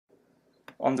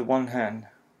On the one hand,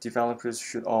 developers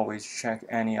should always check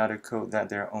any other code that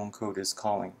their own code is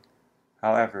calling.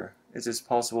 However, it is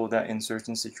possible that in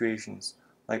certain situations,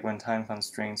 like when time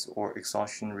constraints or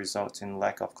exhaustion result in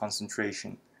lack of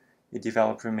concentration, a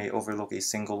developer may overlook a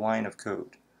single line of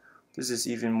code. This is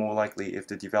even more likely if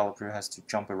the developer has to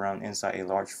jump around inside a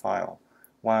large file,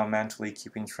 while mentally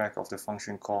keeping track of the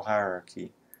function call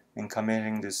hierarchy and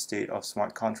committing the state of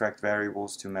smart contract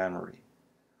variables to memory.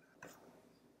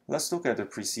 Let's look at the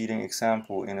preceding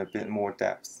example in a bit more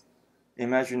depth.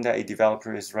 Imagine that a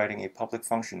developer is writing a public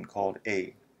function called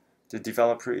A. The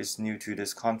developer is new to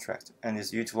this contract and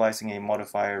is utilizing a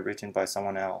modifier written by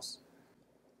someone else.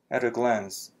 At a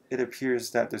glance, it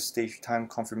appears that the stage time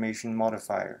confirmation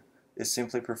modifier is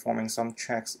simply performing some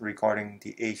checks regarding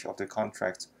the age of the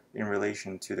contract in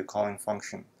relation to the calling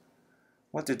function.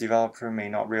 What the developer may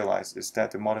not realize is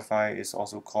that the modifier is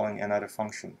also calling another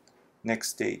function,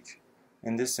 nextStage,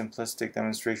 in this simplistic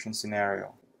demonstration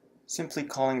scenario. Simply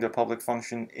calling the public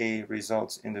function A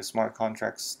results in the smart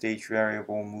contract stage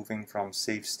variable moving from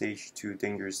safe stage to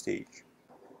danger stage.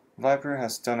 Viper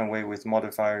has done away with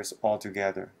modifiers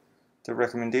altogether. The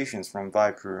recommendations from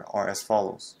Viper are as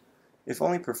follows. If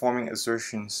only performing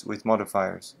assertions with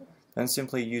modifiers, then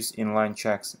simply use inline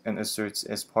checks and asserts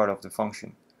as part of the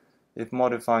function. If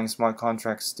modifying smart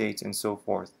contract states and so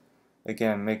forth,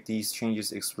 again make these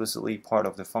changes explicitly part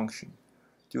of the function.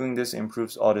 Doing this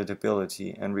improves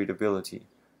auditability and readability,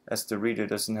 as the reader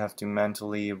doesn't have to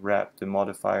mentally wrap the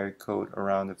modifier code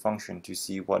around the function to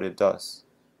see what it does.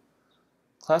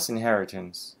 Class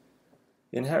inheritance.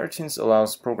 Inheritance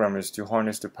allows programmers to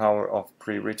harness the power of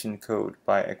pre-written code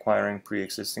by acquiring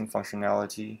pre-existing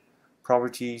functionality,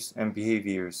 properties, and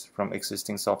behaviors from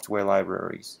existing software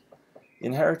libraries.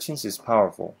 Inheritance is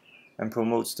powerful and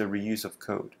promotes the reuse of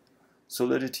code.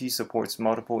 Solidity supports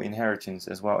multiple inheritance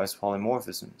as well as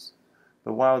polymorphisms,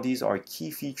 but while these are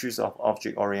key features of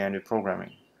object-oriented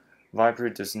programming, Viper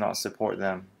does not support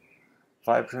them.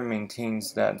 Viper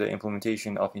maintains that the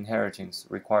implementation of inheritance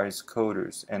requires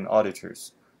coders and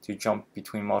auditors to jump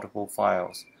between multiple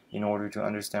files in order to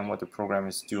understand what the program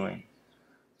is doing.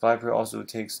 Viper also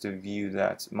takes the view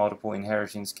that multiple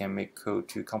inheritance can make code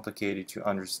too complicated to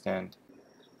understand,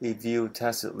 a view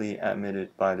tacitly admitted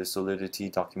by the Solidity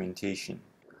documentation,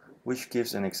 which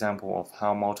gives an example of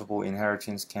how multiple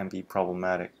inheritance can be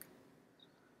problematic.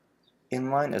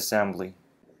 Inline assembly.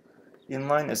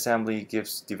 Inline assembly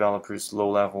gives developers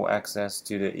low-level access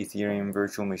to the Ethereum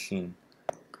virtual machine,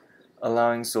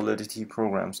 allowing Solidity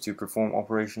programs to perform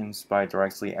operations by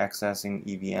directly accessing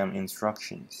EVM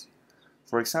instructions.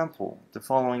 For example, the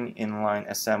following inline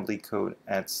assembly code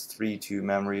adds 3 to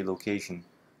memory location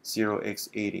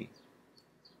 0x80.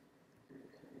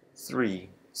 3.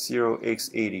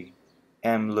 0x80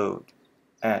 mload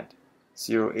add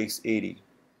 0x80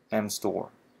 mstore.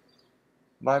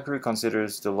 Viper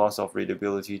considers the loss of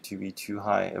readability to be too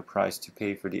high a price to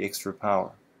pay for the extra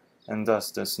power, and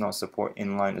thus does not support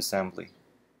inline assembly.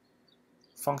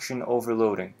 Function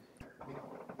overloading.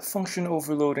 Function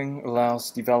overloading allows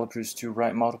developers to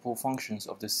write multiple functions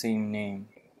of the same name.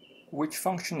 Which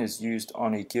function is used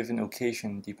on a given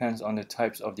occasion depends on the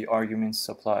types of the arguments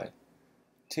supplied.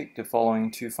 Take the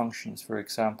following two functions for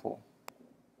example.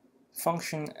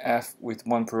 Function f with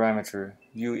one parameter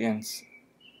uint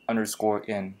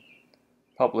 _in,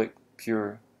 public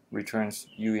pure returns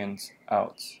uint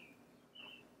out,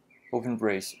 open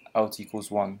brace out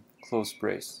equals 1, close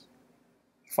brace.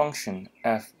 Function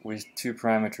f with two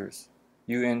parameters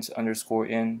uint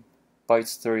 _in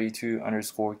bytes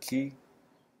 32 key,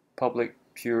 public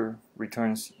pure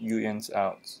returns uint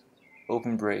out,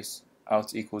 open brace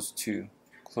out equals 2,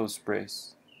 close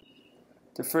brace.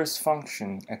 The first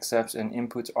function accepts an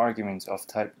input argument of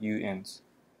type uint.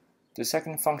 The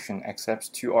second function accepts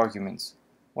two arguments,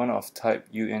 one of type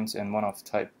uint and one of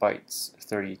type bytes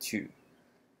 32.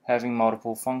 Having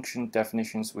multiple function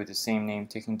definitions with the same name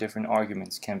taking different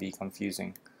arguments can be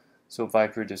confusing, so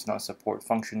Viper does not support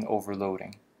function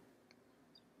overloading.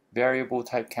 Variable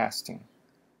typecasting.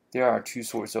 There are two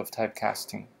sorts of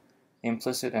typecasting,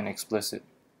 implicit and explicit.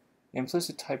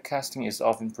 Implicit typecasting is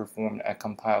often performed at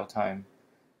compile time.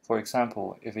 For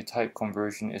example, if a type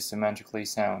conversion is semantically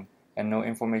sound and no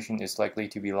information is likely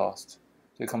to be lost,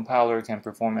 the compiler can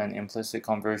perform an implicit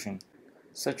conversion,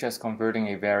 such as converting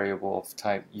a variable of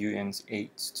type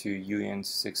uint8 to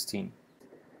uint16.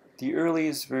 The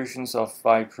earliest versions of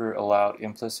Viper allowed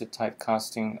implicit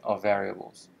typecasting of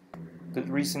variables, but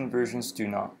recent versions do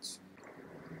not.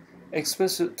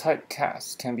 Explicit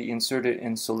typecasts can be inserted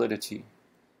in Solidity.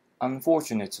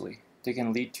 Unfortunately, they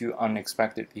can lead to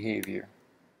unexpected behavior.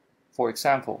 For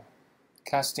example,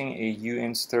 Casting a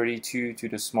uint32 to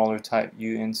the smaller type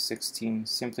uint16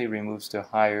 simply removes the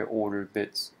higher order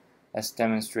bits, as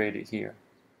demonstrated here.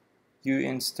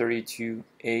 uint32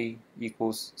 A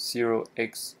equals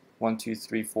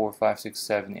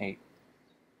 0x12345678.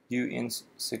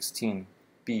 uint16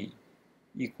 B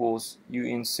equals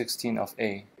uint16 of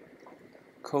A.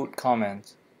 Code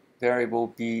comment: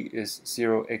 variable B is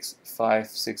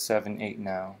 0x5678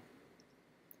 now.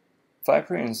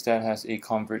 Viper instead has a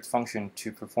convert function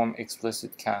to perform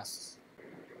explicit casts.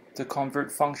 The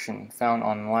convert function found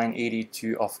on line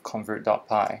 82 of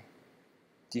convert.py.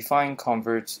 Define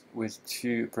converts with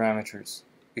two parameters,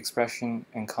 expression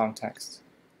and context.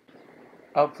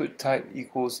 Output type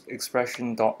equals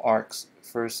expression.args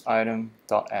first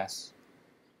item.s.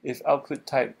 If output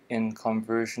type in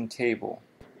conversion table,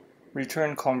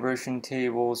 return conversion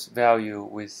table's value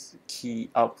with key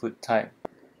output type,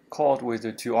 called with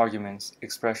the two arguments,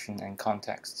 expression and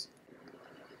context.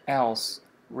 Else,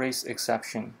 raise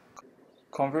exception.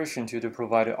 Conversion to the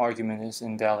provided argument is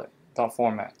invalid.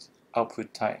 .format,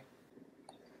 output type.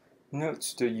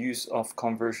 Note the use of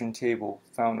conversion table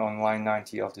found on line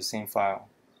 90 of the same file,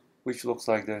 which looks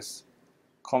like this.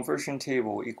 Conversion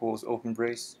table equals open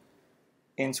brace,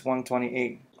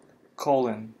 int128,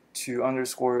 colon, to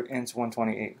underscore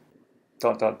int128,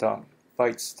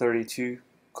 bytes 32,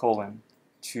 colon,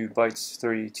 to bytes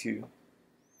 32,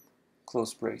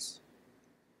 close brace.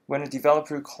 When a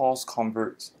developer calls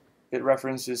convert, it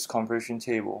references conversion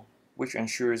table, which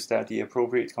ensures that the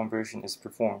appropriate conversion is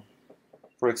performed.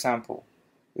 For example,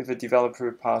 if a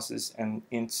developer passes an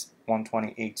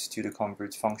int128 to the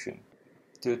convert function,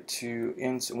 the to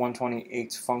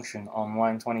int128 function on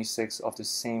line 26 of the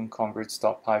same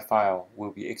converts.py file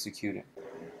will be executed.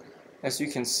 As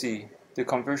you can see, the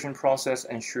conversion process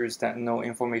ensures that no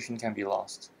information can be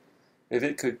lost. If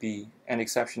it could be, an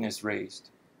exception is raised.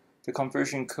 The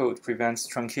conversion code prevents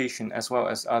truncation as well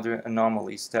as other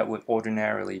anomalies that would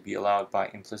ordinarily be allowed by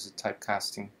implicit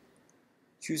typecasting.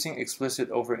 Choosing explicit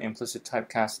over implicit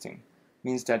typecasting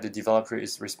means that the developer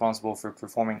is responsible for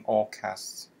performing all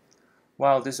casts.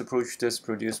 While this approach does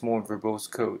produce more verbose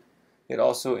code, it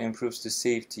also improves the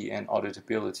safety and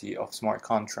auditability of smart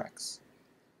contracts.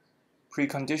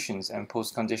 Preconditions and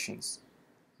postconditions.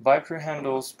 Viper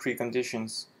handles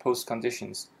preconditions,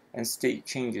 postconditions, and state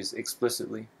changes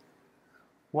explicitly.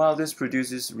 While this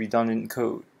produces redundant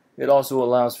code, it also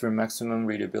allows for maximum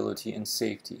readability and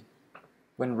safety.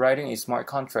 When writing a smart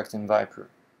contract in Viper,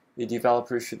 a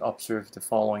developer should observe the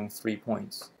following 3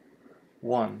 points.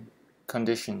 1.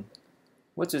 Condition.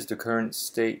 What is the current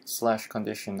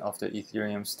state/condition of the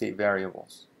Ethereum state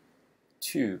variables?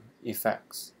 2.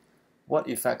 Effects. What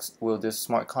effects will this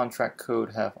smart contract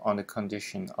code have on the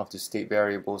condition of the state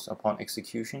variables upon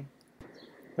execution?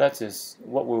 That is,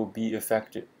 what will be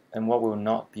affected and what will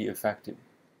not be affected.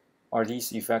 Are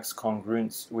these effects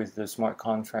congruent with the smart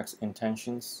contract's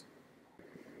intentions?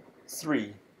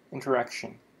 3.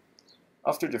 Interaction.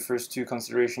 After the first two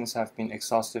considerations have been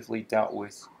exhaustively dealt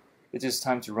with, it is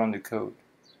time to run the code.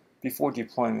 Before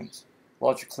deployment,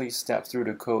 logically step through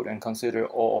the code and consider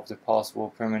all of the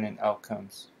possible permanent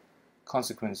outcomes,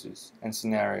 consequences, and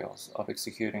scenarios of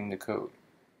executing the code,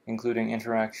 including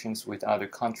interactions with other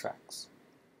contracts.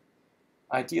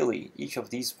 Ideally, each of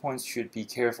these points should be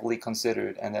carefully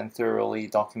considered and then thoroughly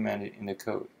documented in the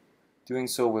code. Doing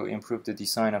so will improve the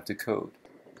design of the code,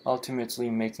 ultimately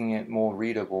making it more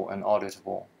readable and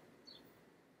auditable.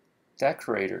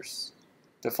 Decorators.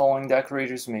 The following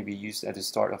decorators may be used at the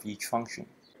start of each function.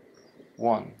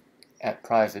 1.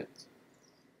 @private.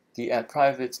 The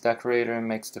 @private decorator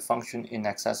makes the function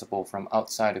inaccessible from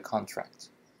outside the contract.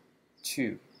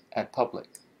 2. @public.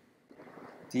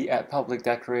 The @public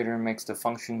decorator makes the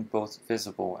function both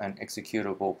visible and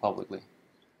executable publicly.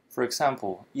 For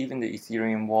example, even the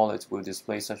Ethereum wallet will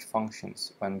display such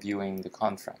functions when viewing the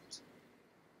contract.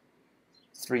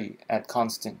 3.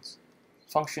 @constant.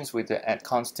 Functions with the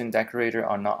 @constant decorator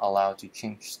are not allowed to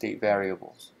change state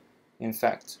variables. In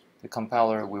fact, the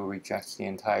compiler will reject the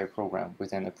entire program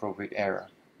with an appropriate error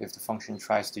if the function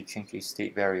tries to change a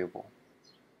state variable.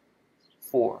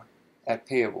 4.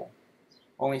 @payable.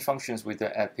 Only functions with the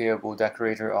 @payable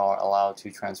decorator are allowed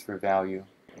to transfer value.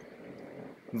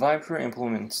 Viper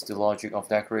implements the logic of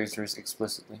decorators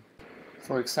explicitly.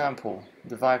 For example,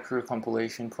 the Viper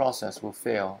compilation process will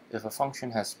fail if a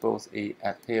function has both a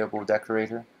 @payable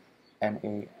decorator and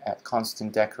a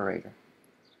 @constant decorator.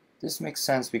 This makes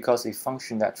sense because a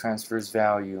function that transfers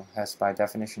value has by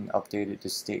definition updated the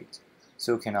state,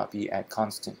 so cannot be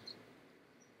 @constant.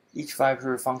 Each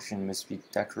Viper function must be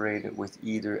decorated with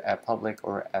either @public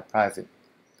or @private,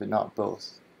 but not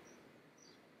both.